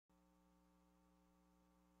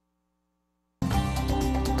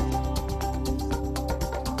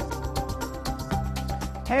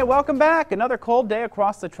Hey, welcome back. Another cold day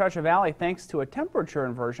across the Treasure Valley thanks to a temperature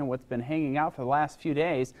inversion what's been hanging out for the last few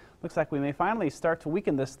days. Looks like we may finally start to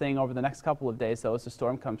weaken this thing over the next couple of days, though, as the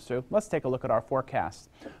storm comes through. Let's take a look at our forecast.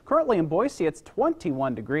 Currently in Boise, it's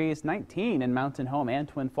 21 degrees, 19 in Mountain Home and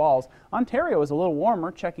Twin Falls. Ontario is a little warmer,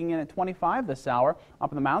 checking in at 25 this hour.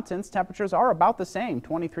 Up in the mountains, temperatures are about the same,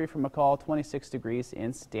 23 for McCall, 26 degrees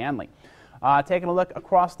in Stanley. Taking a look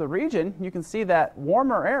across the region, you can see that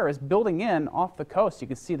warmer air is building in off the coast. You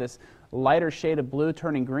can see this lighter shade of blue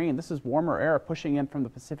turning green. This is warmer air pushing in from the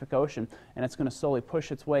Pacific Ocean, and it's going to slowly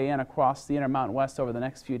push its way in across the Intermountain West over the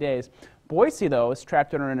next few days. Boise, though, is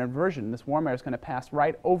trapped under an inversion. This warm air is going to pass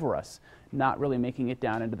right over us, not really making it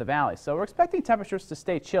down into the valley. So we're expecting temperatures to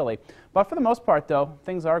stay chilly. But for the most part, though,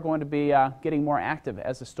 things are going to be getting more active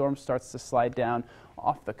as the storm starts to slide down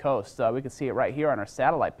off the coast. We can see it right here on our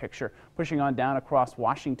satellite picture, pushing on down across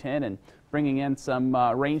Washington and bringing in some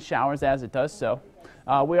rain showers as it does so.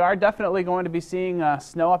 We are definitely going to be seeing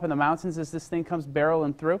snow up in the mountains as this thing comes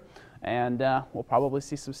barreling through. And we'll probably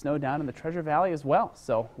see some snow down in the Treasure Valley as well.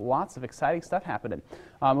 So lots of exciting stuff happening.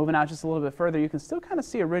 Moving out just a little bit further, you can still kind of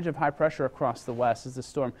see a ridge of high pressure across the west as the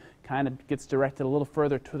storm kind of gets directed a little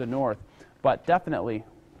further to the north. But definitely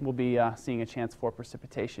we'll be seeing a chance for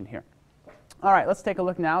precipitation here. All right, let's take a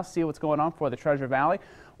look now, see what's going on for the Treasure Valley.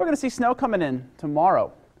 We're going to see snow coming in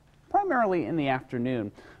tomorrow, primarily in the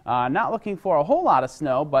afternoon. Not looking for a whole lot of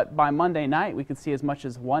snow, but by Monday night we can see as much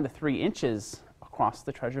as 1 to 3 inches across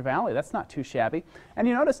the Treasure Valley. That's not too shabby. And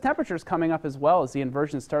you notice temperatures coming up as well as the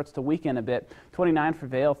inversion starts to weaken a bit. 29 for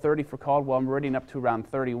Vail, 30 for Caldwell, Meridian up to around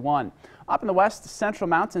 31. Up in the west central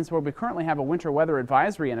mountains where we currently have a winter weather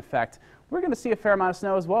advisory in effect, we're going to see a fair amount of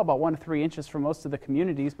snow as well, about 1 to 3 inches for most of the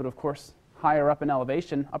communities, but of course higher up in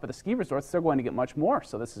elevation, up at the ski resorts, they're going to get much more,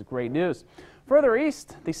 so this is great news. Further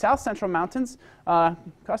east, the south central mountains,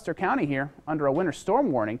 Custer County here, under a winter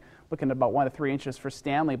storm warning, looking at about 1 to 3 inches for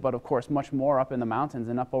Stanley, but of course much more up in the mountains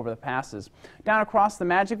and up over the passes. Down across the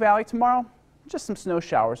Magic Valley tomorrow, just some snow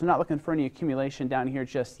showers. We're not looking for any accumulation down here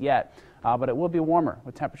just yet, but it will be warmer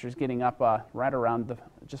with temperatures getting up right around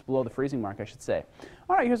just below the freezing mark, I should say.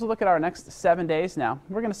 All right, here's a look at our next 7 days now.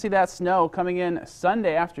 We're going to see that snow coming in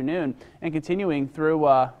Sunday afternoon and continuing through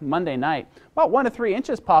Monday night. About 1 to 3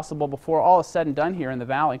 inches possible before all is said and done here in the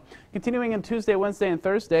valley. Continuing in Tuesday, Wednesday, and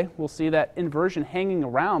Thursday, we'll see that inversion hanging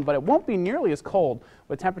around, but it won't be nearly as cold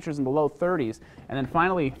with temperatures in the low 30s. And then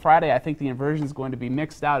finally, Friday, I think the inversion is going to be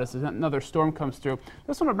mixed out as another storm comes through.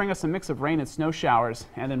 This one will bring us a mix of rain and snow showers,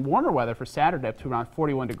 and then warmer weather for Saturday up to around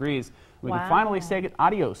 41 degrees. We can finally say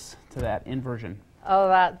adios to that inversion. Oh,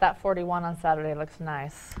 that 41 on Saturday looks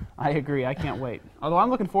nice. I agree. I can't wait. Although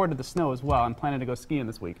I'm looking forward to the snow as well. I'm planning to go skiing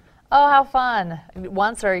this week. Oh, how fun.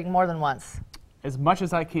 Once or more than once? As much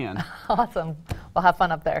as I can. Awesome. We'll have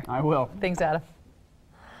fun up there. I will. Thanks, Adam.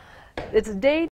 It's day